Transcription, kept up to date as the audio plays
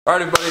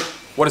Alright everybody,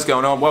 what is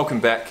going on? Welcome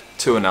back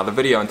to another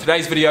video. In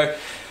today's video,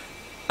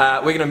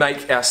 we're going to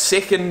make our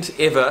second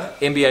ever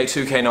NBA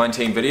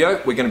 2K19 video.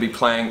 We're going to be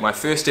playing my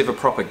first ever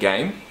proper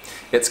game.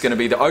 It's going to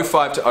be the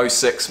 05 to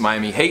 06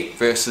 Miami Heat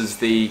versus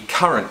the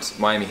current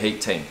Miami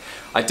Heat team.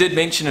 I did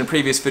mention in a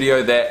previous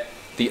video that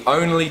the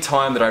only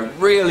time that I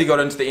really got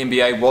into the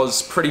NBA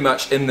was pretty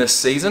much in this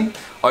season,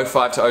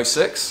 05 to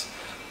 06,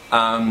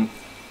 and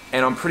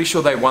I'm pretty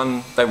sure they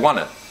won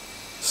it.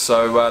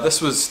 So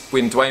this was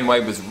when Dwayne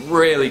Wade was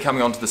really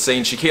coming onto the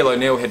scene. Shaquille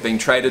O'Neal had been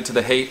traded to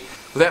the Heat.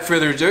 Without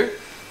further ado,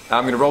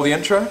 I'm going to roll the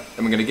intro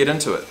and we're going to get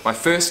into it. My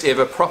first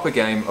ever proper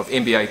game of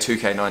NBA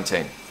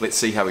 2K19. Let's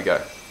see how we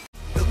go.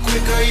 The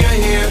quicker you're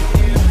here,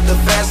 the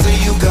faster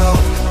you go.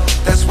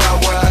 That's why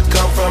where I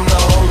come from, the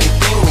only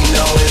thing we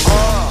know is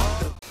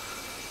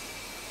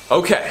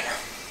Okay.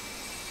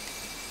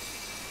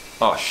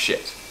 Oh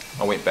shit.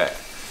 I went back.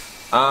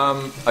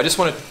 I just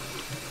want to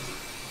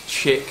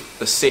check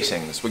the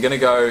settings. We're going to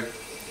go,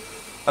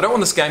 I don't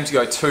want this game to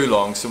go too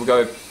long, so we'll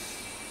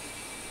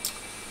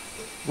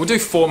do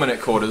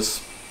 4-minute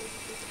quarters,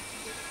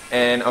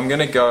 and I'm going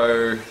to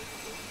go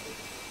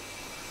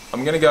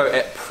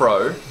at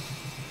pro,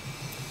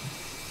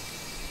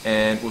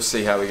 and we'll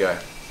see how we go.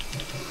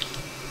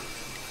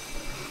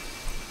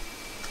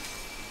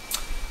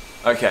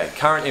 Okay,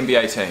 current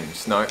NBA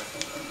teams. No,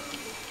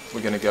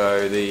 we're going to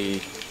go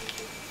the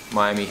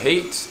Miami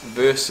Heat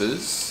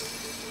versus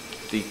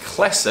the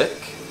classic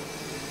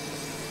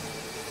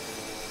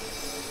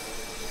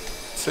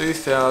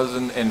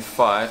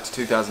 2005 to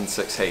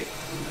 2006 Heat.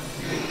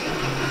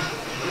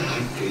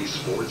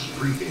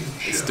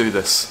 Let's do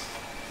this.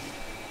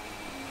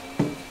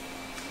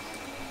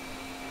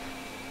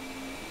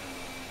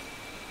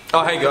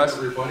 Oh, hey guys.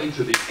 Everybody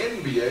to the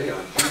NBA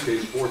on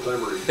 2K Sports.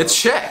 I'm Marie. It's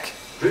Shaq.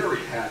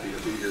 Very happy to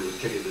be here with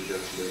Kay the Jet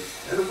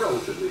Smith, and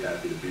relatively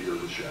happy to be here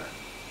with Shaq.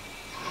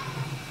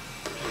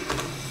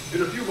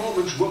 In a few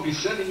moments, we'll be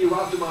sending you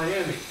out to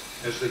Miami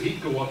as the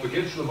Heat go up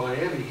against the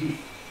Miami Heat.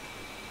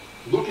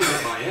 Looking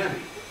at Miami,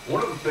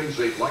 one of the things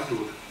they'd like to...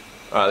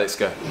 Alright, let's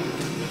go.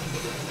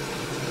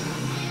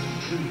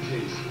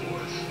 2K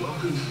Sports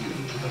welcomes you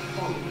to the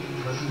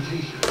following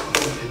presentation of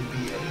the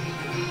NBA.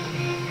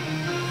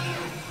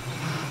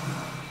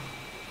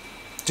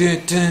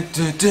 Dun, dun,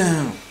 dun,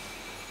 dun.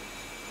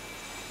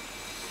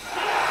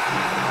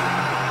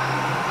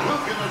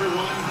 Welcome,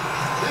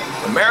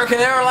 everyone. American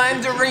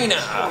Airlines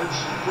Arena.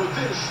 For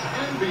this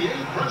NBA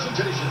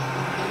presentation.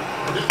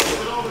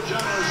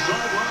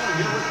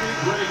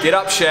 Get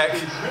up, Shaq.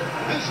 This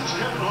is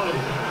Kevin Hardy.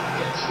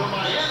 It's the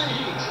Miami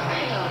Heat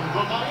and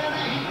the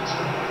Miami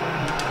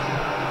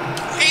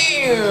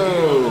Heat.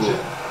 Ew.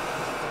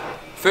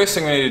 First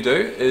thing we need to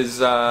do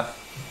is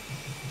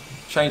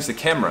change the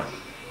camera.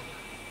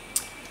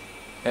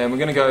 And we're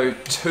going to go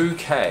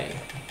 2K.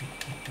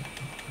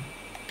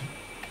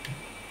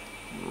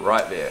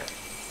 Right there.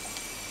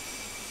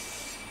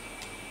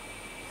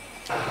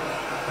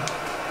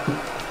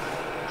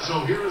 So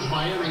here is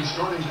Miami's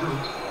starting group.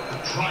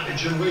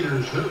 Dragic and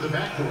Waiters, they're the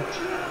backcourt.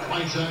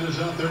 Whiteside is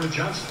out there with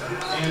Johnson.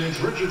 And it's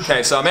Richardson.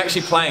 Okay, so I'm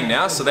actually playing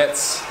now, so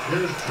that's...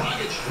 There's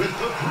Dragic with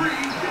the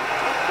three.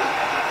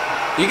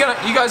 You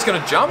guys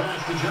gonna jump?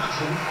 Pass to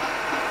Johnson.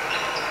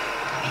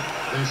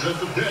 They set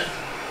the pick.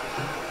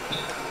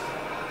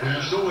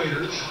 Pass to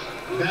Waiters.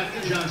 Back to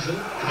Johnson.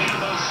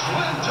 And the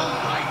slam dunk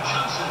by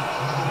Johnson.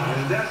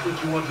 And that's what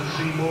you want to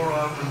see more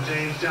of from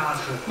James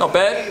Johnson. Not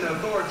bad. Being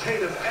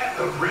authoritative at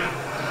the rim.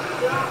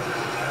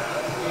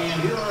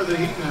 And here are the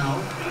Heat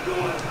now.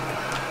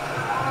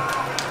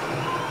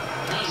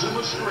 Has him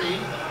a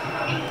screen.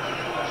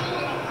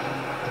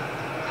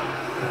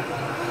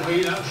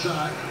 Wade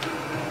outside.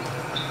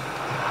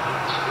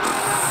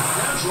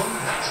 Haslam,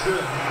 that's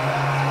good.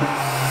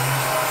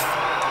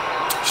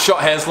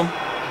 Shot Haslam.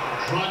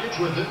 Dragic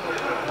with it.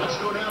 Let's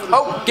go down to the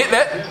Oh, get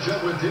that. Catch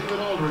up with David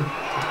Aldridge.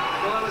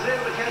 Well, I was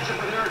able to catch up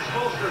with Eric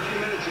Spoelstra a few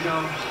minutes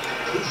ago.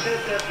 He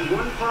said that the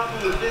one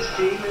problem with this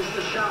team is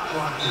the shot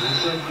blocking. He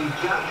said we've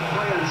got to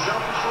play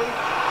unselfishly.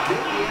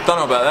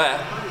 Don't know about that.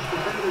 Punish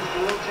defenders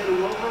for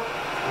rotating over.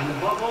 And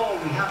above all,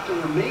 we have to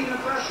remain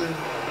aggressive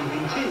and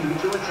continue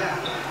to attack.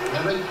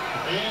 Evan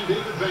and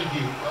David, thank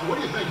you. What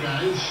do you think,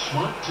 guys?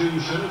 Smart to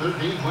center their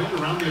game plan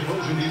around the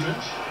opposing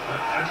defense?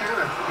 I kind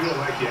of feel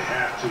like you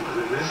have to.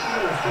 This is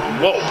an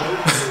opponent. Whoa.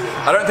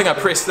 I don't think I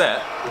pressed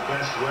that. The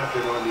best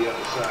weapon on the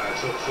other side.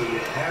 So you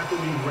have to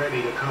be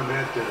ready to come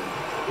at them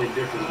in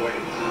different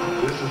ways.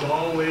 This is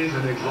always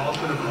an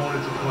exhausted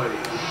opponent to play.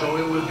 So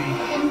it would be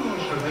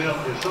huge for them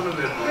if some of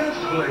their best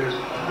players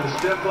could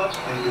step up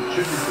and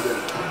contribute to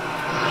that.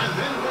 And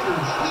then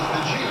Waiters with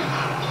the jam.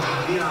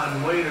 Deion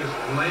Waiters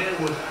land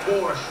with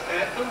force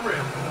at the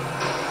rim.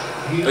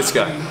 Let's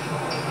go.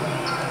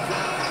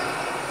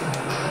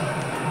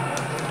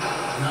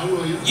 Now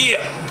Williams.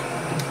 Yeah.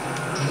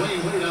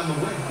 Wade on the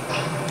wing.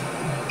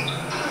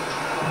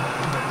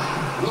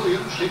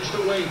 Williams takes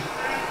the Wade.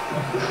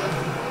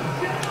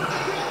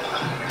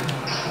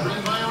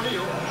 Screen by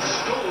O'Neal.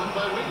 Stolen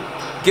by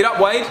Wade. Get up,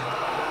 Wade.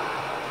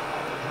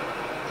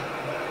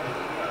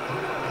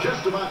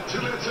 Just a about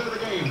 2 minutes into the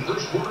game.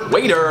 First quarter.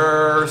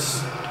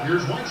 Waiters.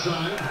 Here's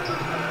Whiteside.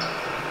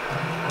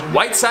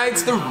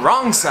 Whiteside's the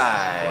wrong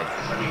side.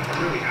 I mean,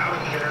 really out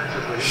of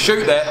character for him.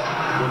 Shoot that.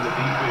 When the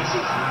defense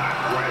is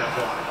not right up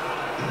on it.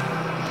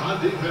 On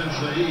defense,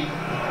 the Heat.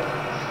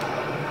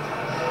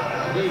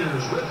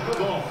 Waiters with the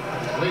ball.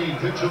 Wade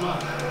picks him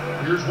up.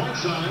 Here's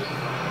Whiteside.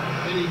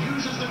 And he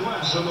uses the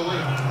glass on the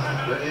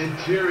layup. The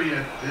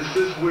interior, this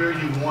is where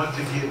you want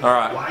to get All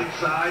right.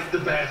 Whiteside the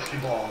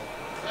basketball.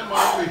 And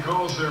Miami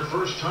calls their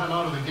first time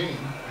out of the game.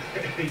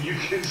 You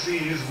can see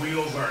his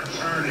wheels are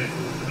turning.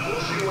 We'll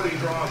see what he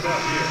draws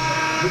up here.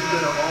 It's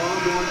been an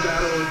ongoing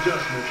battle of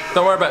adjustment.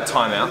 Don't worry about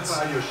timeouts.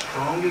 By your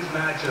strongest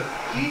matchup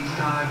each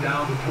time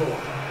down the floor.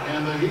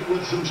 And the Heat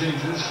with some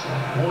changes.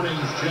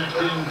 Morning's checked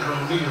in for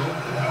O'Neal.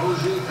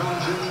 Jose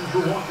comes in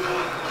for Walker.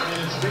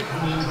 And it's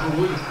Bateman in for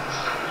Williams.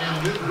 And a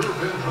new group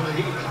in for the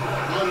Heat.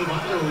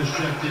 Adebayo is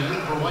checked in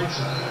for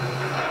Whiteside.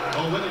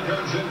 Olynyk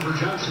comes in for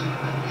Johnson.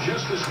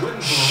 Justice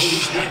Winslow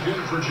is checked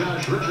in for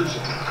Josh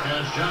Richardson.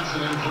 As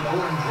Johnson in for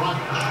Corin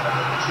Dragic.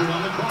 2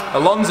 on the clock.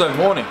 Alonzo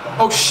Mourning.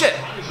 Oh shit!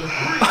 He's a 3.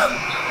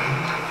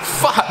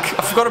 Fuck!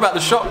 I forgot about the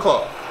shot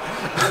clock.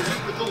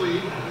 With the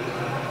lead.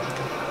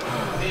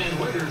 And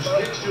Waiters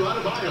kicks to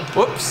Adebayo.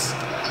 Whoops!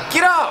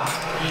 Get up!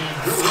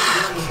 And good work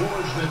on the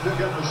boards. They pick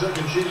up a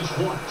second chance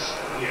points.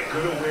 Yeah,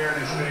 good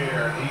awareness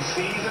there. He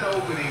sees an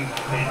opening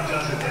and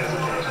doesn't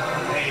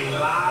hesitate. A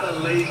lot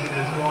of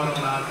laziness going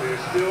on out there.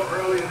 Still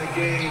early in the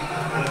game,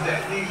 but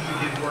that needs to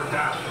get worked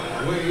out.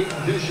 Wade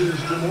dishes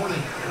to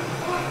Morning.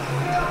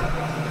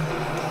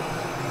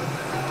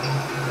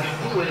 Back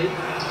to Wade.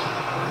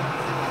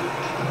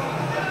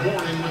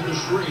 Morning with the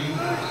screen.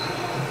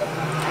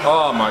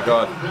 Oh my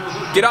god.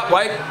 Get up,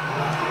 Wade.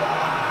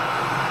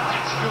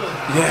 That's good.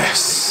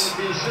 Yes.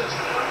 The assist.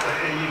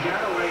 And you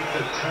gotta rate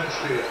the touch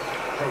there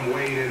from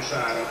Wade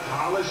inside. A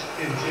polished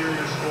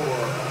interior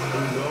scorer who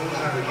knows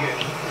how to get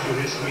to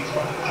his sweet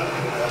spot.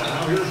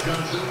 Now here's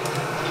Johnson.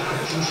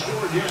 Hasn't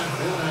scored yet.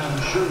 And I'm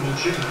sure will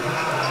change.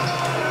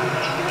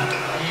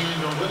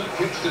 And Olynyk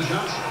kicks to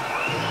Johnson.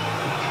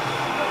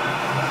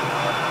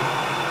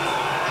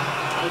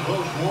 High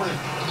post Morning.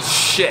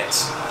 Shit.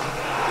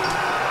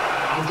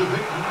 Out to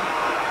Bateman.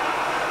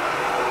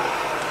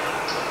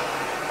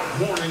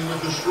 Morning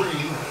with the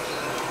screen.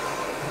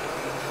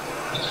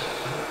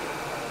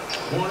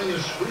 Morning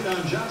is screen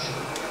on Johnson.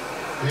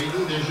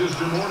 Payton dishes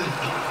to Morning.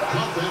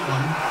 Caught that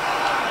one.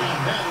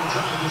 And that'll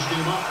tie this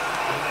game up.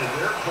 And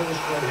their post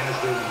play has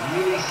been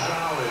really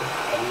solid.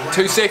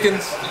 2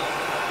 seconds.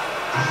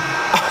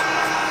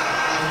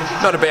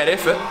 Not a bad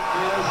effort.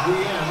 As we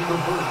end the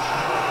first.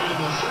 And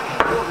the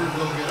second quarter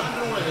will get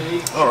underway.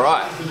 All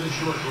right. After this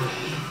short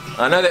break.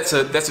 I know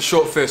that's a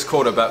short first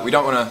quarter, but we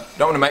don't want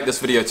to make this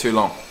video too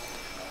long.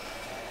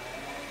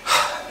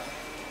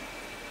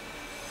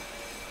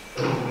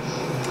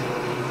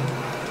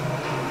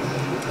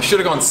 I should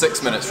have gone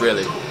 6 minutes,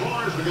 really. So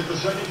far as we get the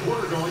second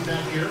quarter going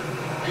back here.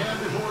 And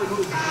before we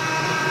move.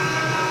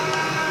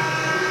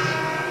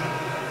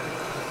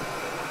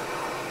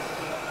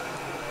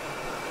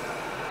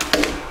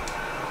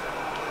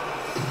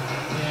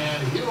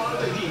 And here are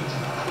the Heat.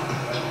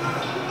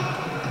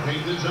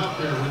 Payton's out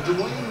there with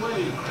Dwayne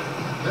Wade.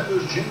 Then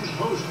there's James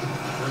Poston.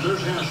 And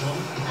there's Haslam.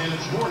 And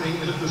it's Morning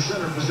in at the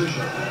center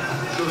position.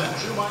 So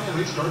that's who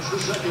Miami starts the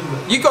second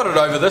with. You got it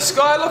over this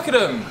guy. Look at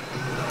him.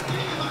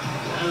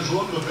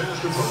 Haslam, the pass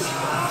to Poston.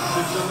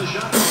 6 on the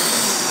shot.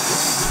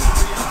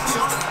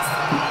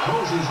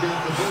 Posey's got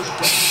the first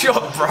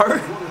Shot, bro.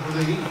 for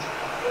the Heat.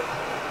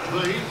 The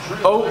Heat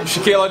trail Oh, back to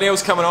Shaquille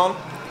O'Neal's coming on.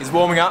 He's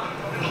warming up.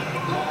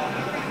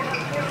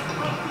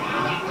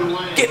 knocked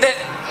away. Get that.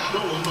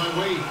 Stolen by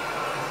Wade.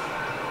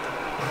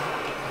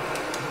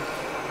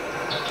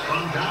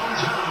 From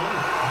downtown.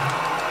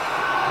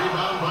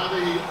 Rebound by the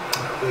Heat.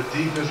 The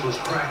defense was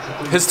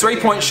practically... His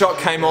 3-point shot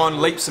came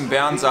on leaps and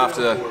bounds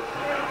after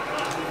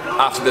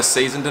this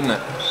season, didn't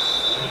it?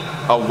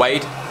 Oh,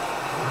 Wade. Checked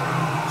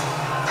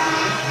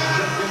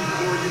in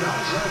for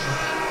Udonis Haslam.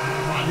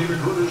 Rodney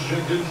McGruder's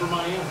checked in for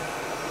Miami.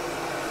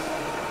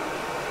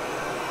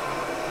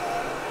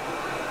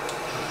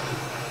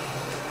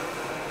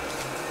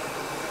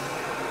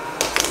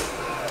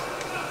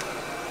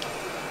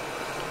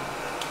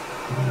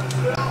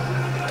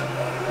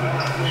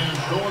 And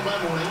stolen by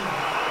Morning.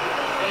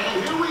 And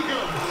here we go.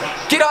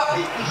 Get up.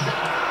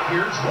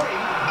 Here's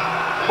Wade.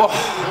 Oh,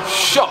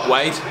 shot,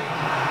 Wade.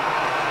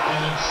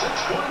 And it's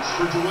 6 points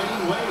for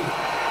Dwayne Wade.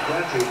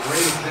 That's a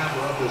great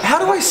example of this. How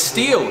do I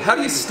steal? How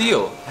do you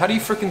steal? How do you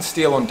freaking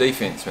steal on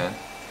defense, man?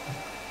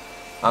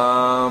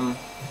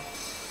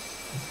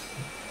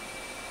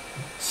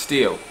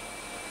 Steal.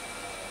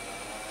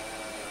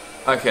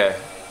 Okay.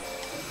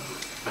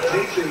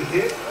 Takes a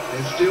hit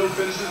and still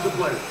finishes the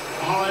play.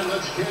 All right,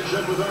 let's catch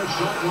up with our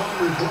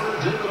sideline reporter,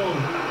 David Owen.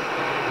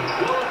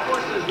 Well, of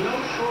course, there's no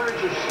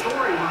shortage of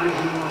storylines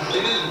in Los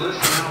Angeles.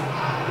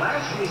 Now,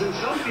 last season,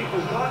 some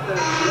people thought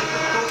that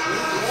Lakers coach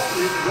Luke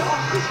Walton had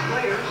lost his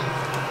players.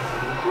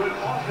 The front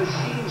office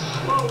seems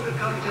slow to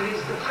come to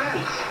his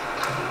defense.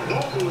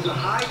 Walker was a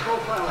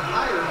high-profile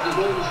hire for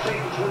Golden State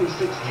in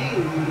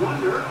 2016, and you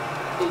wonder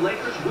if the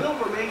Lakers will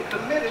remain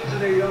committed to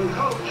their young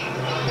coach.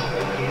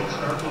 They can't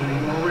start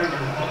winning more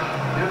regularly.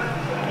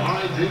 All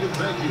right, David,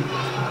 thank you.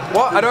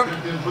 What? I don't...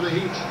 In for the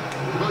Heat.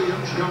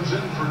 Williams comes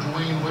in for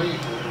Dwayne Wade.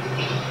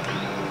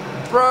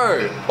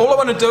 Bro, all I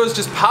want to do is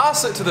just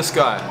pass it to this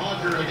guy.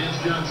 Walker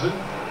against Johnson.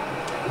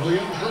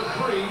 Williams for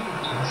three.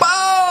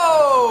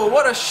 Oh,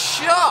 what a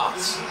shot!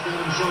 He's got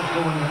himself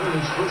going there.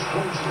 His first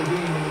points of the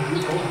game in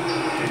the 3 points.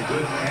 And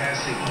good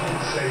passing,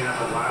 setting up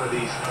a lot of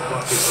these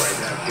buckets right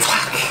now.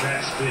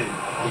 That spin,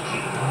 the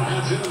key.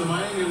 That's it, and the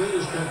Miami lead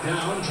is cut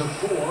down to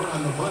 4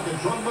 on the bucket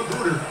from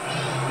Magruder.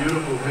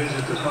 Beautiful vision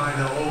to find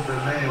the open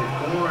man.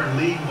 Born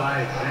leading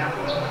by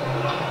example.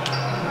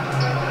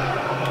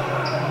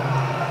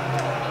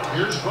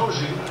 Here's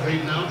Posey,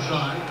 fading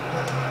outside.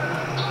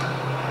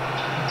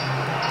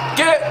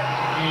 Get it!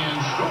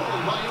 And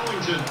stolen by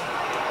Ellington.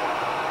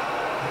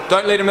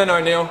 Don't let him in,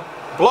 O'Neal.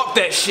 Block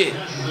that shit.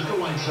 Passes it to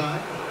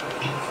Whiteside.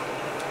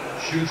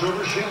 Shoots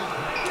over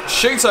Shaq.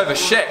 Shoots over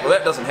Shaq. Well,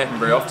 that doesn't happen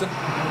very often.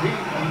 Heat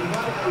leading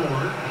by 4.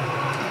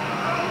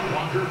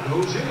 Walker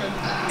goes in.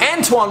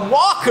 Antoine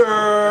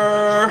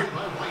Walker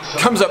By Whiteside.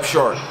 comes up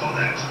short. Oh,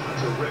 that's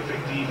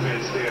terrific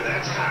defense there.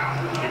 That's how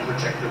you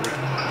protect the rim.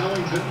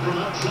 Ellington from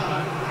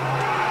outside.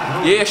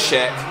 Yeah,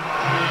 Shaq.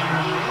 And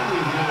Miami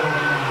the other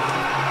way around.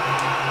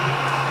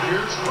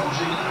 Here's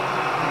Posey.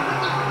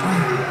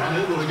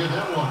 Unable to get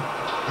that one.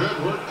 Good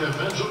work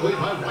defensively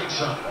by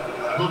Whiteside.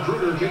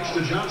 Magruder kicks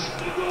to Johnson.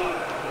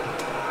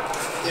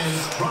 And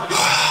it's Troggett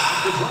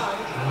off the drive.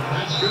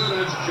 That's good.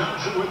 It's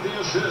Johnson with the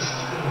assist.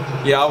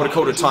 Yeah, I would have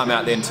called a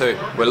timeout then too.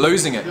 We're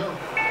losing it.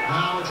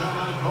 Now a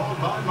timeout called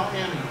by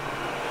Miami.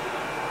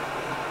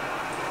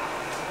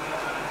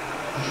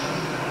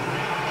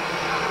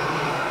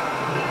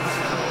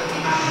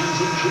 And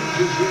some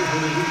changes here for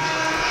the Heat.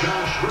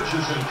 Josh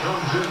Richardson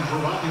comes in for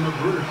Rodney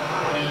Magruder.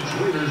 And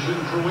Sweeters in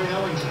for Wayne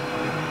Ellington.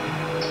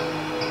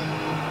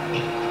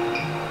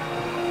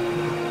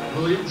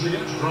 Williams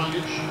against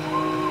Dragic.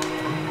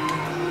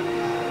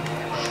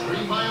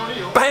 Screen by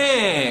O'Neal.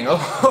 Bang!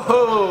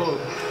 Oh,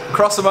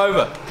 cross him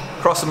over.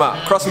 Cross him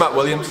up. Cross him up,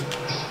 Williams.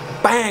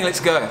 Bang! Let's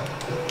go.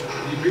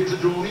 He feeds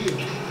it to O'Neal.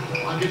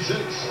 Pocket 6.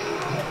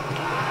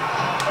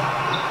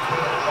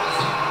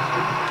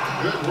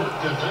 Good work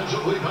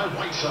defensively by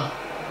Whiteside.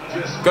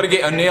 Got to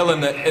get O'Neal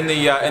in the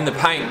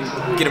paint.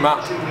 Get him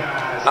up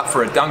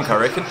for a dunk, I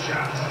reckon.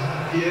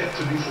 Yeah,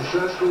 to be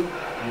successful,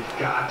 you've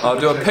got to I'll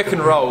do a pick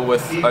and roll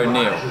with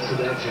O'Neal.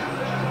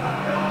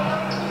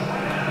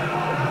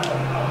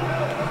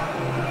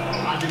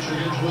 Pockets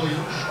against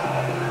Williams.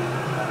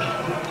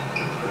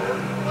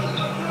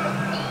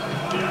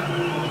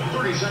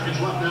 30 seconds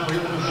left now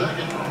here in the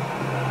second.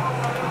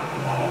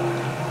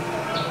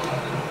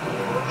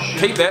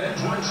 Keep that.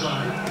 Against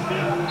Whiteside. The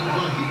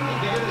Heat need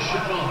to get a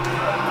shot off.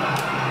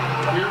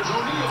 Here's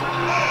O'Neal.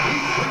 He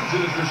brings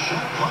it as the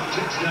shot clock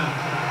ticks down.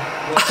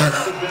 Well,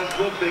 that's the best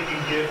look they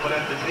can get, but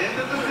at the end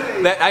of the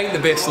day, That ain't the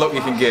best look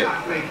you can get.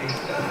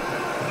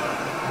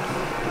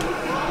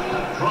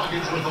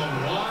 Dragic with a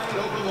wide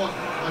open look.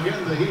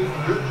 Again, the Heat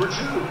good for 2.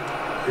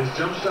 his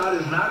jump shot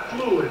is not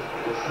fluid,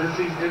 but since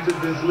he's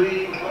entered this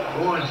league,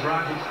 Warren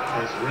Dragic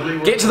has really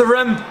worked. Get to the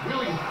rim.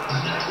 Williams.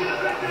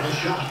 The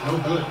shot, no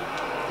good.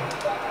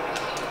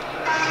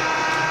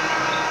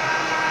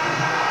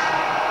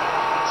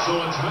 So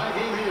a tie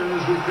game here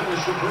as we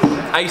finish the first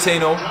half.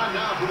 18 all. Time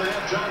now for the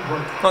halftime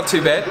break. Not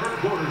too bad. Third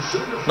quarter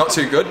soon to Not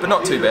too good, but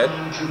not too bad.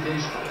 on 2K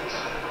Sports.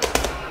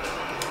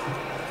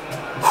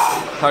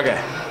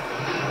 Okay.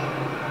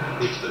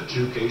 It's the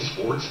 2K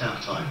Sports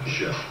halftime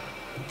show.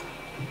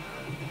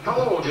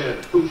 Hello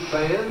again, Hoop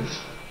fans.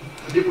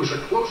 It was a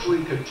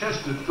closely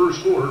contested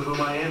first quarter for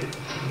Miami.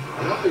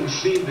 Nothing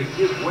seemed to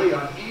give way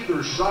on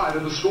either side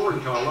of the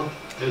scoring column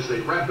as they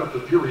wrapped up the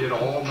period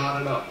all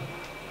knotted up.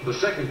 The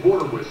second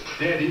quarter was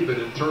dead even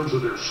in terms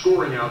of their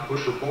scoring output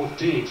for both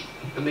teams,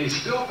 and they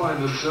still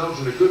find themselves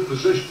in a good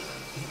position.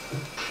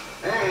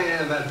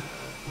 And that...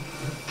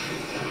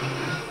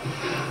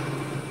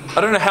 I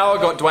don't know how I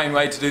got Dwayne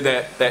Wade to do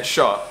that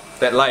shot,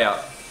 that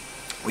layup,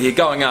 where you're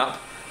going up,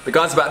 the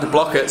guy's about to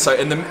block it, so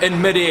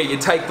in mid-air you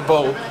take the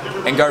ball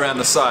and go around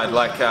the side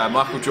like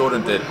Michael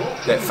Jordan did,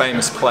 that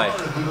famous play.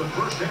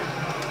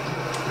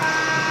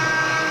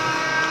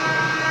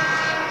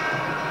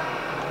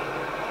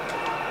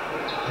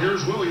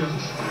 Here's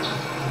Williams.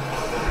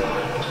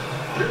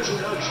 Here's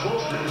Eric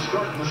Spoelstra to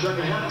start in the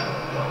second half.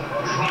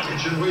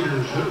 Dragic and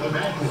Waiters, they're the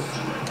backcourt.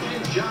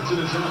 James Johnson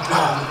is out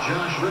there with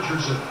Josh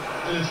Richardson.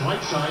 And it's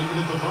Whiteside in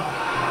at the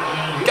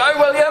 5. Go,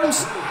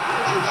 Williams!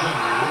 Richardson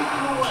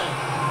leading the way.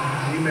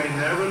 He may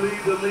never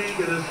lead the league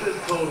in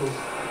assist totals,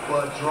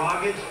 but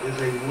Dragic is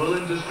a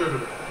willing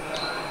distributor.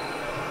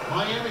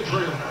 Miami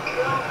trailing.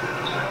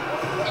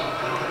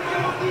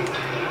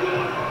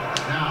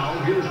 Now,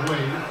 here's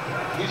Wade.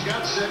 He's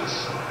got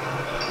 6.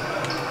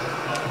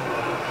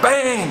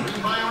 Bang!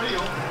 Beat by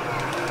O'Neal.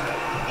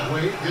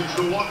 Wade gets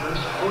to Walker.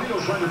 O'Neal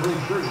trying to break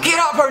free. Get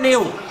up,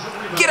 O'Neal!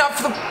 Get up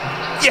for the...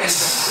 Yes!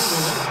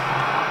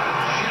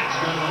 Shaq's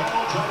got it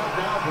all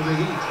for the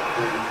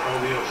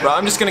Heat. Right,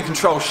 I'm just going to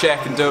control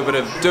Shaq and do a bit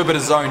of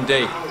zone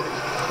D.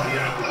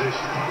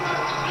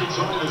 It's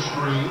on the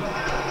screen.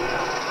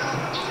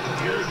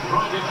 Here's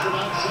Dragic from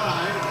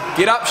outside.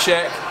 Get up,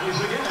 Shaq.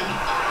 Plays again.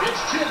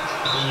 It's tipped.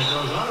 And it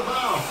goes out of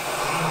bounds.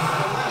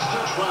 The last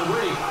touch by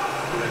Wade.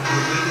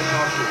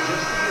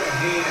 Just to get a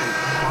hand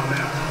on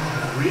that.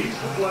 Reads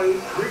the play,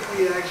 quick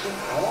reaction,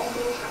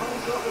 almost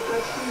comes up with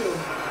that steal.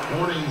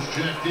 Morning's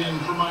checked in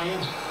for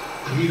Miami.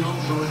 Heat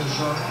also in the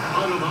sub.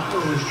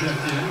 Adebayo is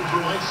checked in for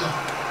Whiteside.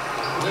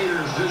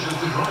 Later's dishes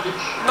to Dragic.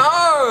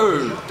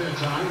 No! Shot that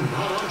time,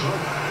 not on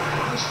target.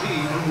 On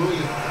speed from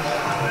Williams.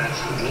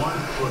 That's one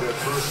for the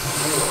first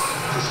 4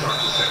 to start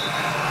the second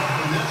half.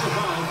 And that's a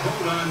foul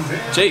called on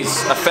Van. Jeez,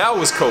 a foul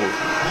was called.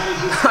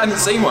 I hadn't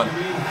seen one. A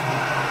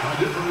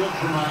different look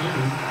for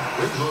Miami.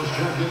 Winslow's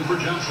checked in for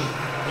Johnson.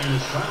 And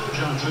it's Tyler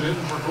Johnson in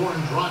for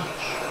Goran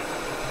Dragic.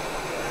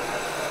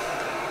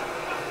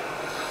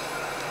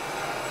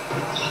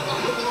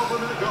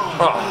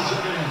 Oh.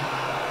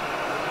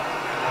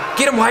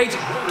 Get him, Wade.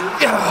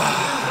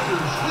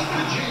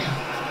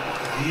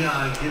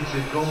 Dion gets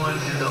it going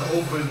in the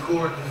open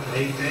court.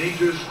 A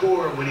dangerous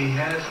scorer when he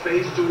has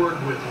space to work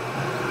with.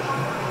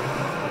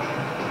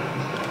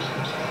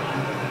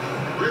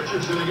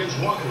 Richardson against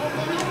Walker.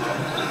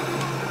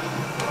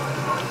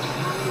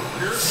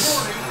 Here's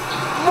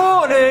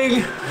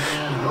Morning.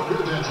 And no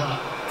good that time.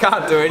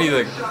 Can't do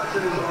anything. Shots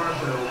in his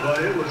arsenal,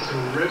 but it was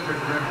terrific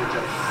rim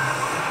protection.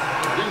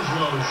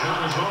 Winslow's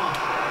shot is off.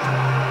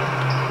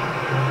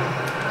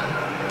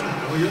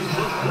 Williams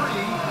with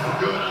 3.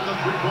 Good on the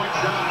three-point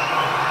shot.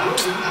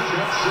 Williams has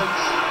got 6.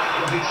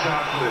 Big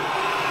shot flip.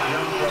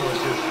 Young fella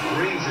just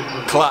brings it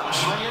from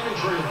Clutch. Miami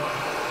trailer.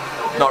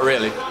 Not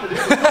really.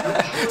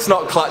 It's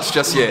not clutch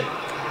just yet.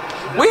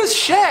 Where's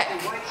Shaq?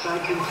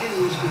 Whiteside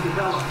continues to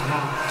develop.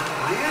 Now,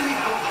 Miami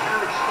coach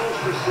Eric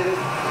Spoelstra said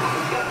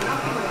it's got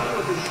nothing to do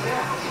with his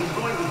stats. He's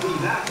going to do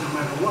that no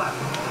matter what.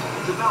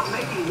 It's about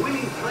making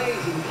winning plays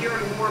and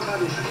caring more about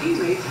his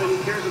teammates than he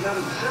cares about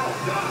himself.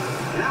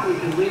 Now he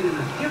can win in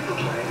a different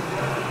way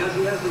because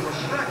he has the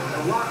respect of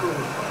the locker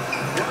room.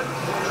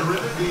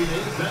 Terrific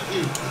DA, thank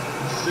you.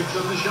 6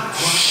 on the shot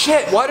clock.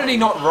 Shit, why did he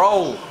not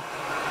roll?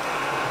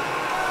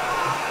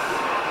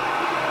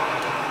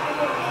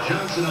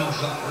 Johnson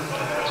outside.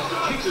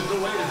 Kicks it to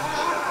Williams.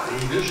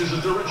 He dishes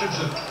it to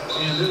Richardson.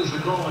 And there's the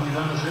call on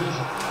Udonis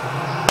Haslem.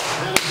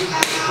 That is his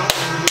 6th foul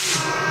in the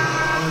game.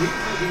 He's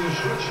making a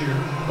switch here.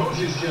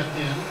 Posey's checked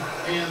in.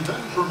 And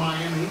then for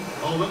Miami,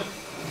 Olin.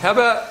 How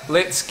about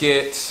let's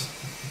get...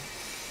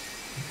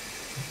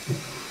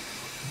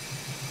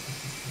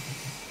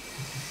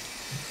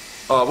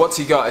 Oh, what's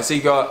he got? Has he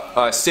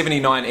got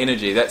 79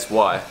 energy? That's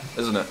why,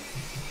 isn't it?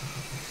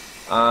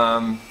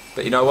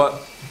 But you know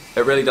what?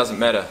 It really doesn't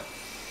matter.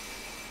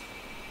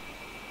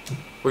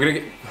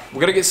 We're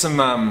gonna get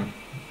some.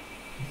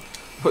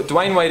 Put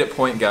Dwayne Wade at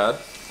point guard.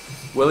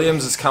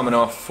 Williams is coming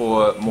off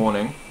for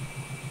Morning,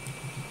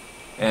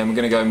 and we're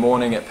gonna go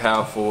Morning at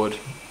power forward.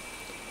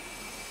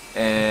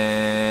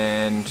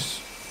 And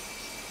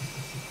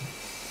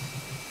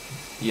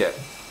yeah,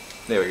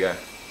 there we go.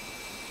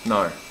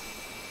 No.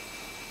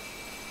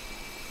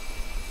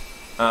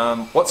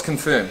 What's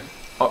confirm?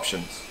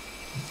 Options.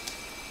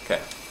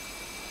 Okay.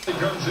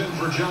 Comes in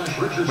for Josh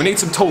Richardson. We need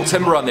some tall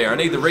timber on there. I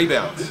need the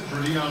rebounds.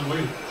 For Dion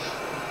Williams.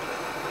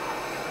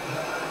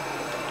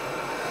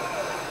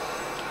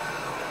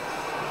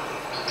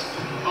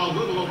 A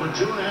little over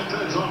 2.5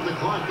 minutes off the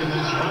clock in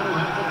this final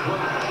half of play.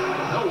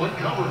 No one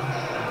covered.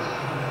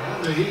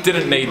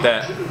 Didn't need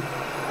that.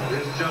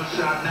 This jump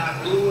shot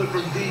not fluid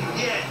from deep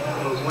yet,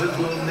 but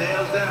Winslow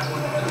nails that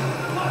one.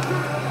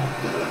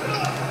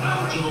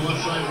 To the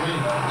left side wing.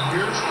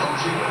 Here's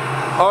Posey.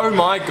 Oh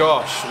my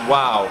gosh!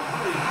 Wow.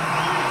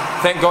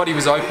 Thank God he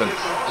was open.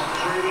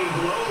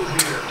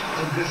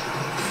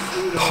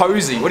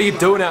 Posey, what are you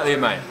doing out there,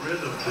 mate?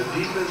 The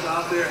defense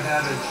out there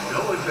having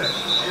no effect.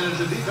 And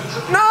it's a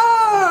defensive. No!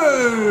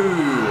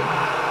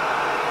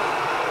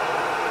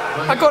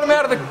 I got him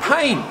out of the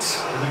paint.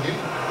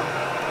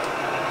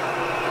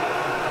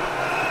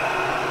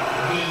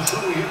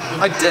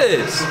 I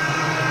did.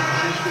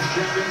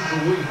 Checked in for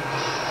Williams.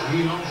 He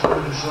also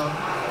is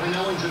and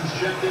Ellington's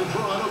checked in for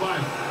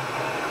Adebayo.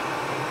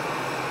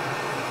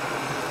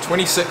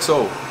 26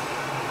 all.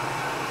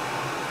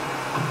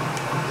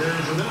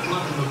 There's a minute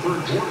left in the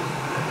third quarter.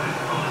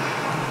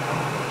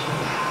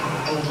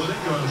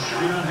 Olynyk goes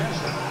screen on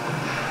Haslem.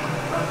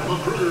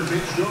 Magruder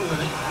takes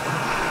Olynyk.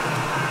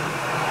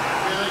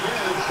 And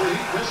again, it's the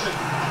Heat missing.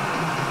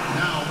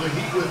 Now the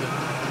Heat with it.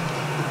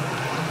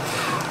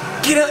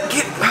 Get up,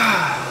 get.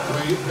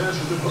 Wade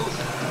passes the post.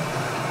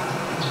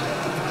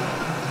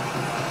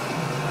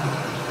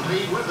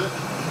 Wade with it.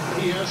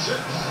 He has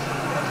 6.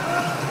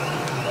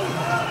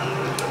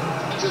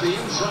 To the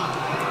inside.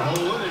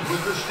 Olynyk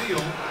with the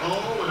steal.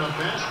 Oh, and a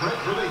fast break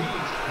for the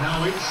Heat.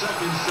 Now 8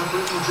 seconds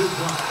separate the 2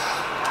 clocks.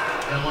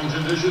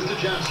 Ellington dishes to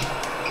Johnson.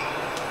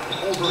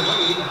 Over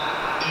Wade.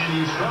 And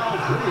he's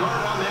fouled pretty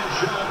hard on that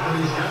shot, but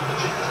he's got the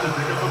chance to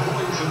pick up the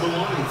points at the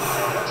line.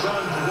 That's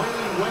on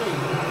Dwayne Wade.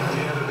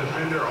 Yeah, the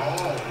defender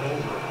all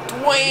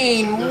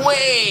Wayne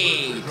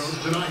Wade.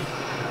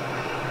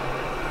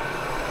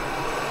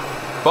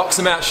 Box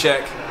him out,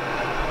 Shaq.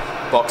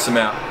 Box him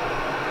out.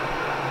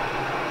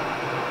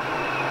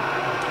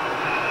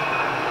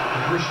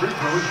 First free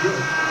throw is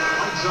good.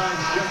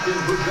 Whiteside's checked in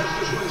for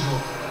Justice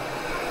Winslow.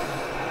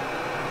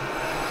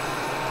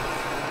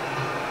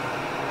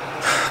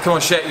 Come on,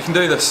 Shaq, you can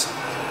do this. Both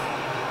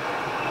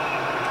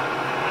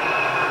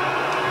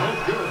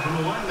good from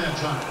the line that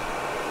time.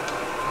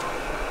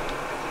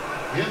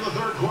 In the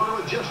third quarter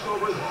with just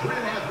over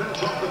 3.5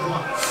 minutes off the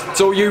clock. It's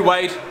all you,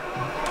 Wade.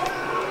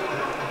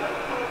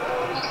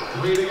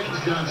 Wade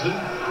against Johnson.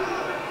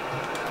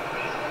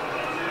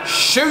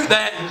 Shoot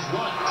that! Is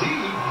blocked. T.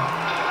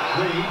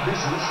 Wade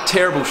misses.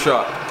 Terrible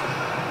shot.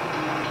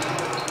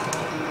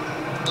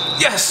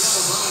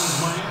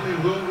 Yes! Miami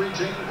will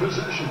retain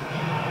possession.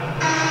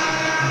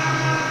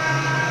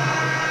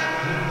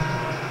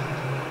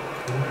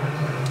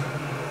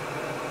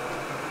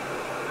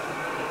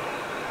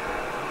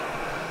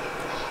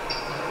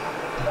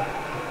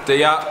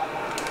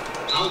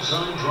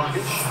 Outside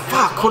Dragic.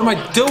 Fuck, what am I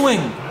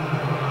doing?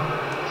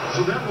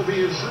 So that will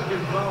be his second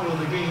foul of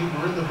the game.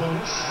 We're in the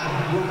bonus.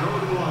 We'll go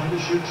to the line to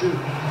shoot 2.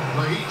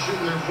 The Heat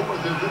shooting their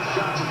 4th and 5th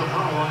shots at the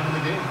foul line in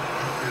the game.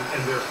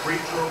 And their free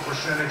throw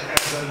percentage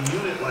as a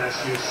unit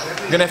last year,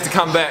 You're gonna have to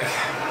come back.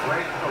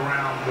 right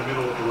around the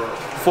middle of the road.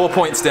 4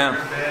 points down.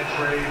 Bad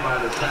trade by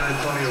the San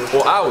Antonio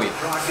Or are we?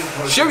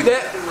 Shoot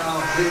that!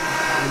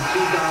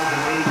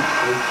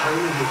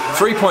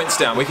 3 points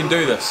down. We can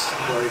do this.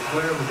 For a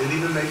player who didn't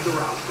even make the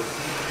roster.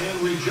 And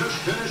we just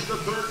finished the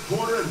third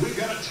quarter, and we've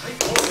got a tight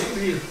ball game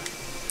here.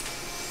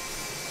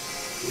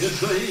 It's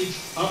the Heat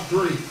up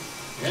 3.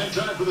 And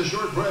time for the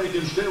short break,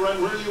 and stay right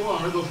where you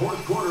are. The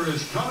fourth quarter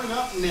is coming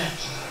up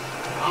next.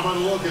 How about a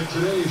look at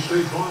today's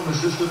State Farm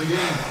assist of the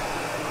game?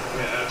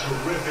 Yeah, a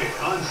terrific,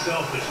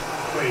 unselfish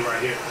play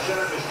right here. Set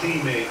up his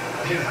teammate,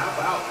 and how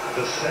about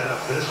to set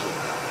up this one?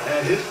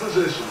 At his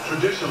position,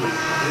 traditionally,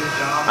 his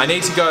job I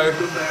need to go is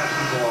the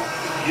basketball.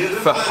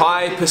 for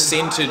high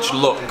percentage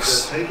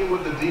looks. Taking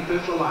what the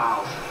defense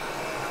allows.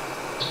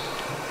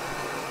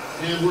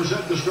 And we're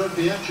set to start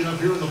the action up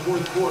here in the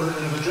fourth quarter.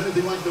 And if it's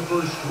anything like the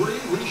first 3,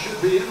 we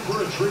should be in for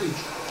a treat.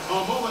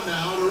 A moment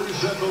now to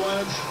reset the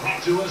lines.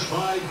 Brought to us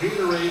by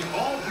Gatorade.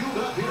 All fueled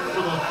up here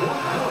for the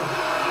fourth quarter.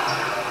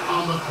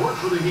 On the court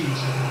for the Heat.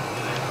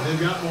 They've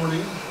got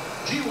Mourning.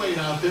 T-Wade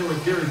out there with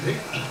Gary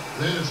Payton.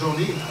 Then it's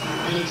O'Neal.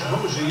 And it's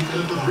Posey in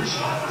at the 3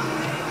 spot.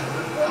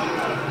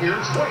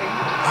 Here's Wade.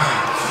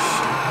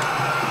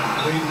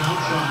 Wade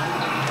outside.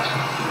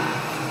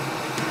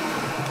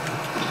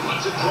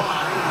 Lets it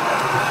fly.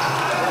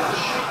 The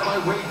shot by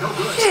Wade, no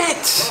good.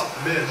 Hit! Tough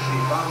miss. He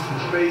found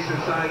some space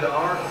inside the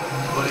arc,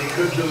 but he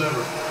could deliver.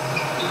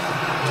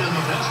 And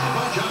the basket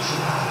by Johnson.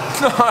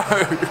 No!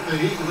 The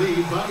Heat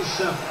lead by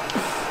 7.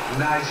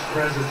 Nice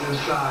presence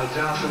inside.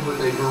 Johnson with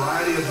a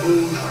variety of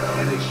moves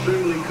and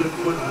extremely good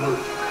footwork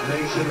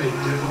makes him a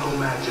difficult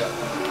matchup.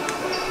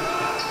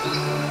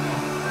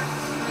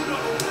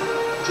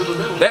 To the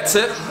middle. That's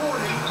it.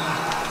 Mourning.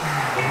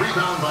 The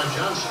rebound by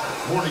Johnson.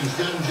 Mourning's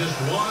gotten just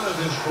 1 of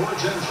his 4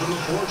 attempts from the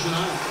floor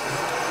tonight.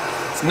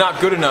 It's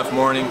not good enough,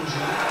 Mourning.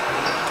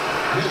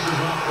 Misses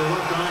off the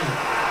left iron.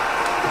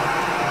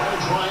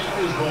 That's right,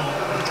 his ball.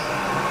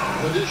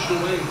 The dish to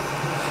Wade.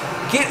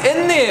 Get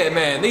in there,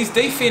 man. These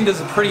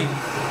defenders are too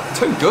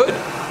good.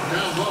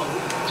 Down low.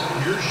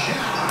 Here's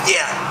Shaq.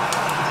 Yeah.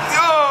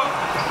 Oh.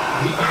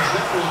 He gets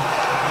that block.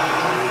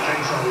 It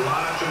takes a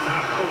lot to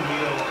knock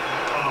O'Neal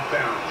off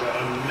balance. A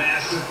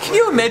massive. Can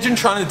you imagine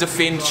trying to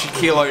defend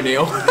Shaquille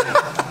O'Neal?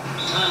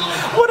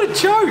 What a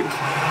joke.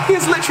 He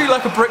is literally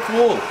like a brick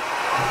wall.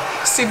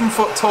 7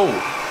 foot tall.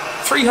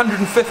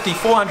 350,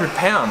 400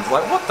 pounds.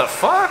 Like, what the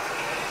fuck?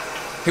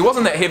 He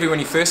wasn't that heavy when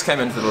he first came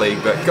into the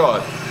league, but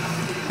God,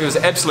 he was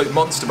an absolute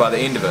monster by the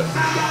end of it.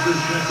 Walker's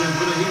checked in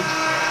for the Heat.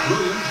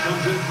 Williams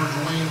comes in for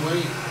Dwayne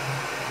Wade.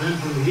 Then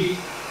for the Heat.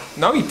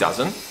 No, he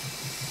doesn't.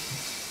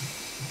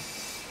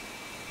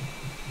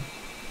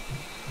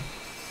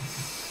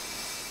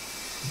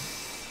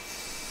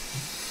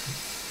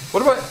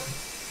 What about...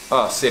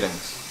 Oh,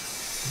 settings.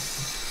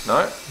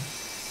 No?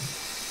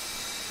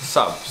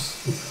 Subs.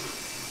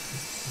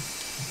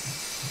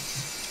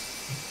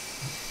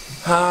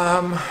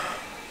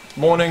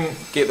 Mourning,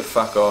 get the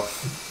fuck off.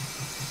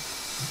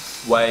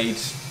 Wade,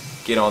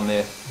 get on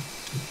there.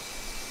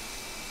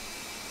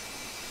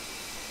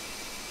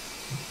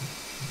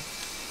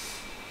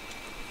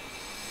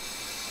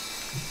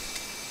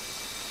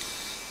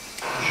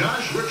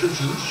 Josh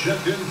Richardson's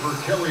checked in for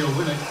Kelly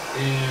Olynyk,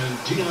 and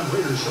Deion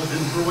Rader subbed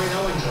in for Wayne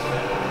Ellington.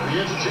 He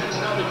has a chance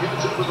now to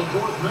catch up with the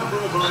 4th member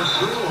of our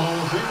crew, Hall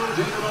of Famer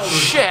David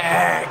Aldridge.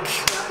 Shaq!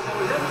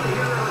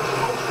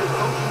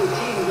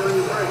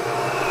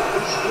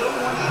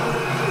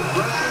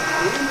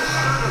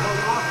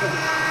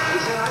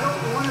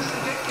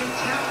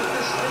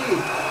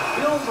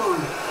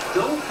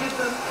 Don't give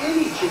them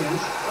any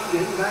chance of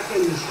getting back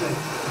in this thing.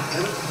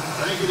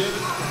 Thank you, David.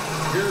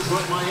 Here's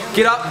what Miami...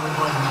 Get up.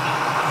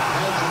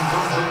 Had some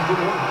contact for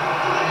Mourning,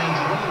 and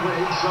Dwayne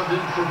Wade subbed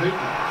in for Payton.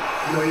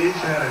 You know, he's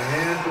had a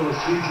handful of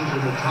seasons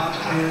in the top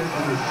 10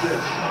 in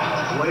assists.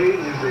 Wade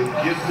is a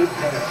gifted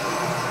passer.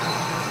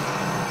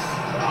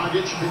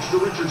 Dragic pitch to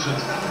Richardson.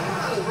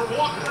 Over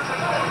Walker.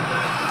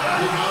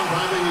 Rebound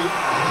by the Heat.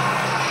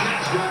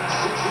 Shaq's got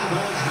 60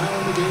 minutes now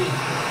in the game.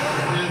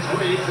 And it's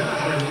Wade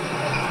penetrating.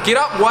 Get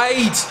up,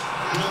 Wade!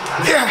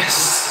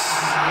 Yes!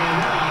 And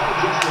now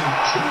just a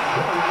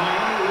 2-point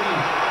Miami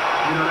lead.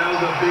 You know, that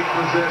was a big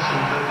possession.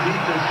 The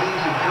defense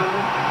sees it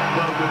coming,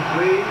 but with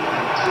Wade,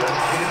 just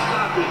can't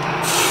stop it.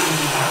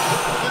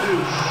 The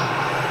deuce.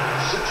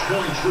 6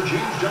 points for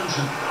James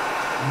Johnson.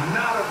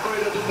 Not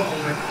afraid of the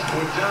moment.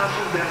 With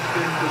Johnson, that's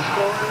been the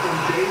scorer from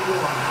day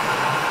one.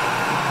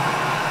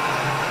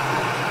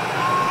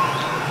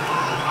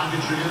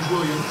 Dragic against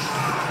Williams.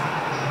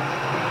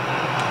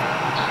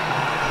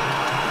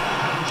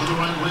 To the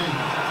right wing.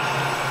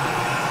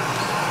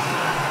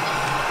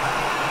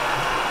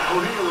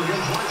 O'Neal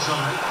against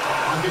Whiteside.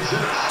 Pocket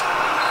 6.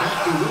 Back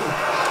to Williams.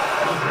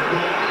 A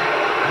 3-ball.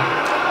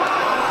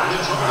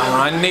 Oh,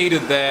 I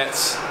needed that.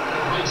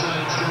 Whiteside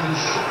extends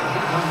 7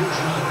 feet on his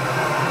side.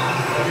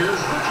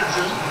 Here's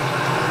Richardson.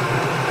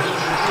 And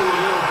Shaquille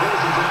O'Neal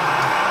closes out.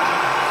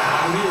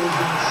 O'Neal's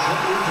got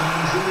 7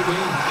 rebounds in the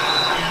game.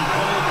 And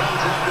plenty of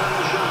contact on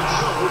the shot.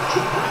 So,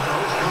 2 free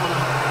throws coming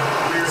up.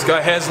 Let's go,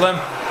 Haslam.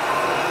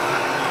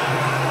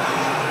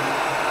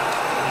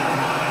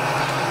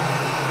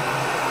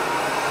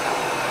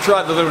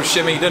 Tried the little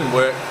shimmy, didn't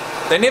work.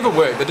 They never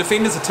work. The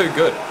defenders are too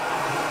good.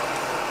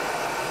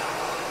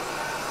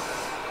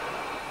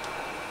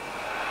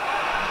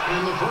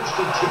 And the first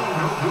of 2,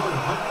 no good.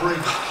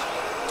 Heartbreak.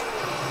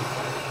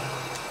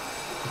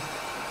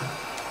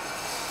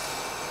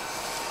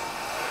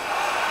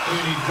 And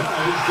he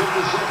does get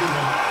the second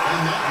one. And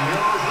that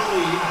narrows the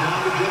lead down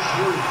to just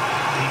 3.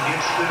 He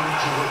gets them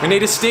to We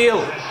need a steal.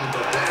 but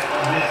that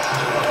miss.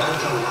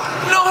 That's a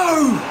lot No!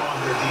 on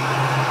their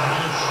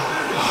defense.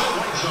 And it's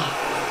Whiteside.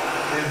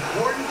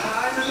 Important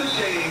time in the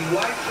game.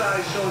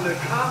 Whiteside showing the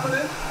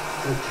confidence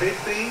to take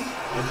things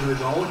into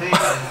his own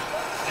hands.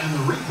 And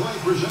the replay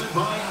presented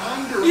by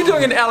Under. You're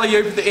doing an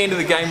alley-oop at the end of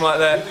the game like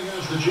that. Giving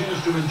us the chance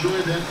to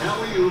enjoy that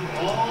alley-oop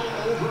all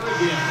over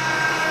again.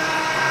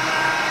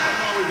 And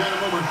now we've got a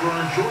moment for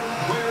our Jordan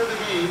player of the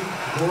game,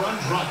 Goran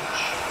Dragic.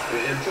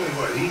 And tell you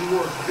what, he's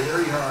worked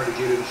very hard to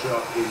get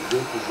himself in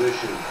good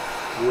position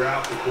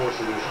throughout the course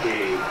of this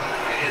game.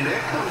 And that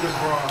comes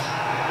across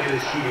in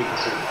his shooting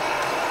percentage.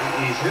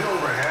 He's hit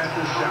over half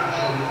his shots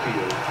on the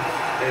field.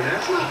 And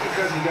that's not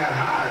because he got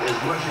hot as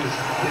much as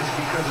it's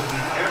because of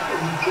the effort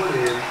he put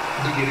in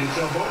to get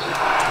himself open.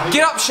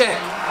 Get up, Shaq.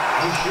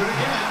 He shoot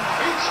again.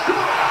 It's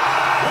good.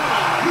 What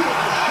a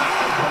beautiful shot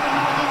to put him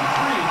within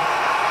 3.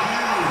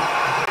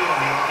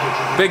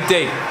 Huge. Big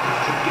D.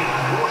 To get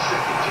more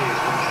second chance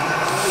when he's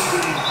not only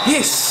getting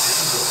Yes.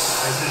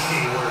 as this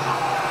game wears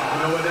on. You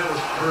know what? That was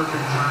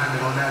perfect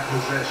timing on that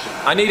possession.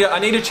 I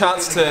need a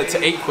chance to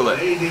equal it.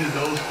 They needed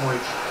those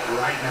points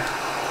right now.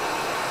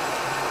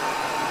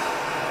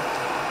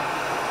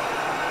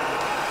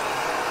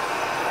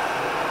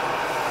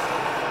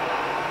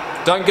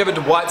 Don't give it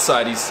to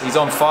Whiteside. He's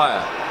on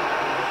fire.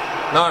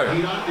 No.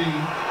 Heat on D.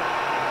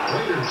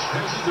 Raiders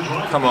passes to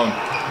Dragic. Come on.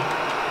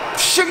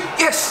 Shoot.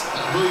 Yes.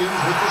 Williams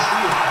with the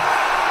steal.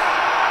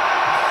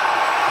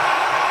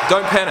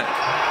 Don't panic.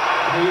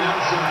 Wade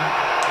outside.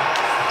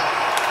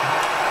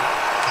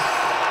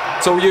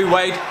 It's all you,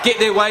 Wade. Get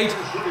there, Wade.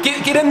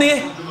 Get in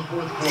there. To the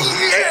fourth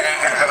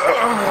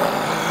quarter.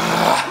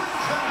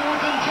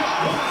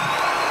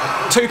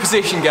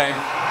 2-possession game.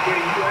 Yeah,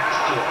 you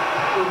asked for it.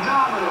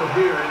 Phenomenal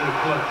here in the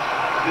clutch.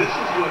 This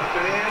is what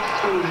fans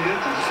tune in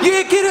to see.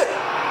 Yeah, get it.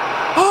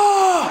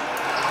 Oh.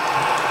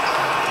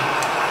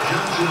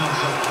 Johnson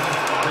outside.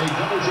 They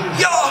double team.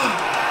 Yeah.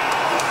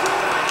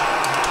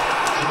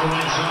 To the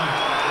right side.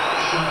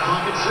 Shot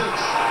clock at 6.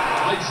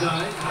 Right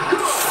side.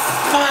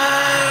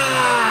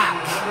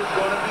 Fuck. Number's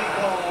going to be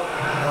called.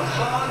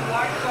 Hassan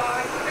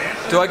Whiteside.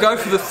 Do I go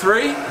for the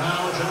 3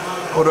 Now it's a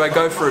out. or do I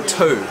go for a 2?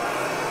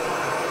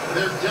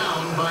 They're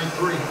down by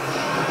 3. 9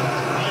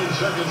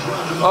 seconds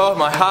left. In the Oh,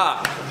 my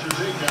heart. Which is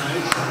 8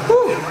 guys.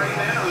 Woo. Right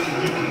now,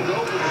 you can go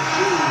for the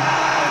 2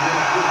 and then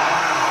a quick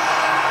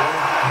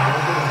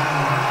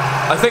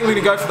I think we're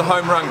going to go for the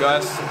home run,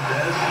 guys. best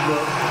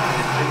look and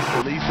it takes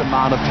the least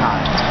amount of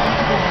time.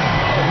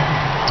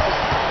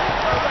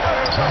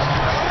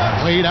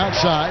 Wade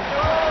outside.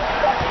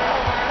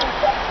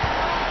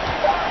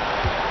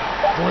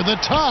 For the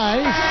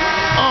tie.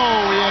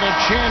 Oh, he had a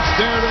chance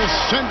there to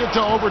send it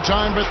to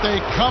overtime, but they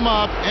come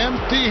up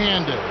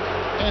empty-handed.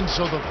 And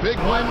so the big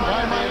win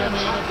by Miami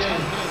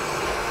again.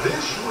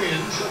 This win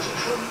sets a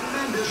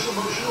tremendous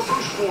emotional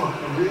boost for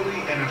him.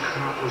 Really an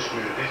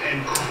accomplishment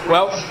and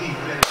Well- crazy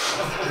finish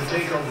to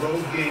take a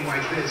road game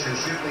like this and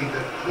simply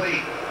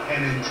deflate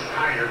an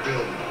entire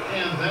building.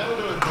 And that'll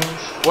do it,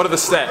 folks. What are the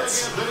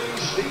stats?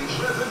 Steve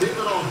Smith and David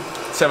Owen.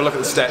 Let's have a look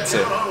at the stats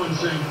here. David Owen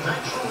saying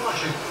thanks for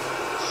watching.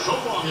 So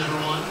long,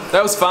 everyone.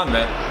 That was fun,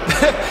 man.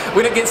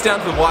 When it gets down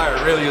to the wire,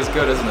 it really is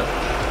good, isn't it?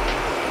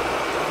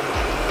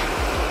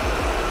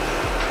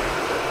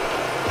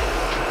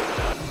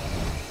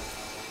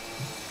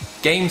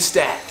 Game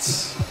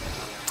stats.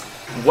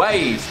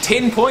 Wade,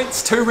 10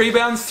 points, 2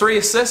 rebounds, 3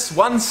 assists,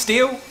 1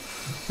 steal.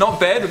 Not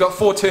bad, we've got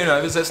 4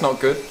 turnovers, that's not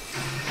good.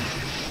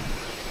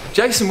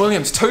 Jason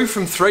Williams, 2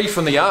 from 3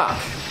 from the arc.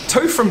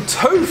 2 from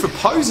 2 for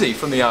Posey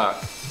from the arc.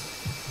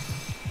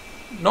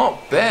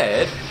 Not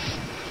bad.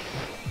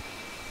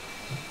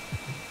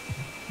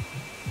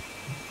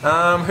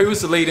 Who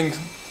was the leading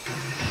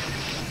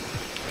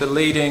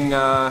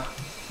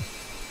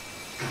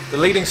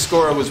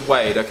scorer was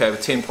Wade, okay,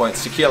 with 10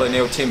 points. Shaquille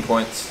O'Neal, 10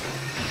 points.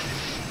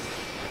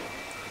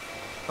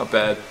 Not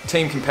bad.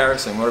 Team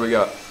comparison, what do we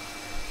got?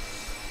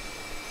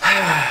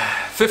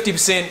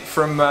 50%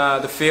 from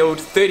the field,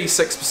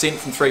 36%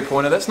 from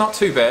three-pointer. That's not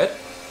too bad,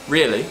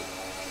 really.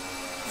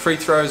 Free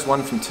throws,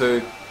 1 from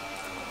 2.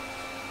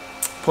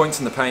 Points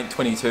in the paint,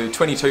 22.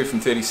 22 from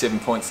 37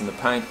 points in the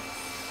paint.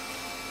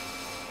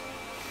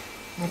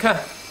 Okay.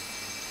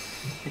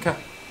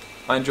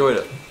 I enjoyed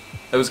it.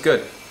 It was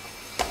good.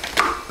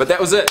 But that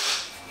was it.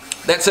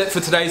 That's it for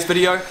today's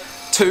video.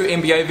 2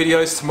 NBA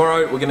videos.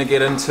 Tomorrow we're going to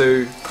get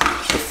into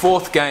the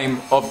 4th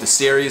game of the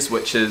series,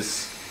 which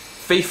is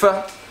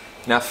FIFA.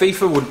 Now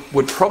FIFA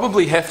would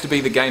probably have to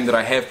be the game that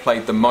I have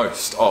played the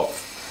most of.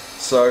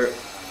 So,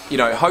 you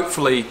know,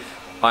 hopefully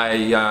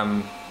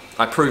I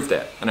prove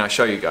that and I'll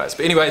show you guys.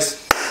 But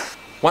anyways,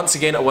 once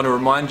again I want to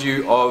remind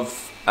you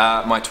of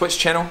my Twitch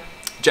channel,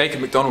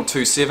 McDonald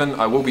 27.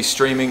 I will be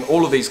streaming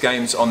all of these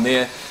games on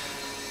there,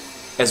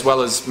 as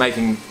well as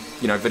making,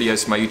 you know,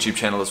 videos for my YouTube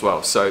channel as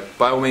well. So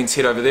by all means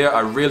head over there.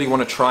 I really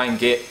want to try and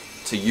get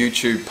to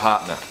YouTube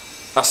partner.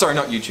 Sorry,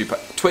 not YouTube,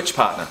 Twitch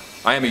partner.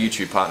 I am a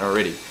YouTube partner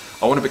already.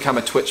 I want to become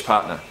a Twitch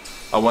partner.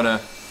 I want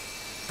to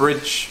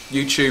bridge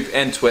YouTube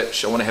and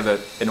Twitch. I want to have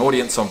an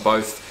audience on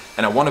both,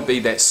 and I want to be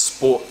that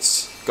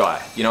sports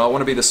guy. You know, I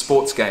want to be the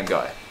sports game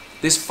guy.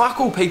 There's fuck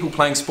all people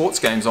playing sports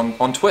games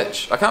on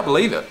Twitch. I can't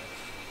believe it.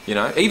 You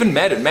know, even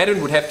Madden.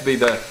 Madden would have to be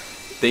the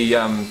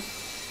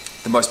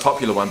most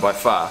popular one by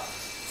far,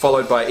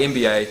 followed by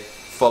NBA,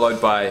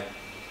 followed by,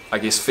 I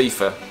guess,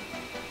 FIFA,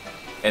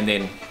 and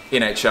then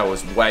NHL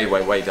is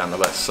way down the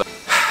list.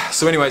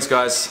 So anyways,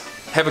 guys,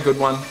 have a good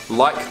one.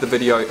 Like the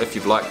video if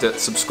you've liked it.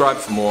 Subscribe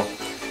for more,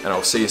 and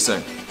I'll see you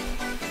soon.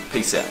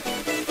 Peace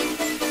out.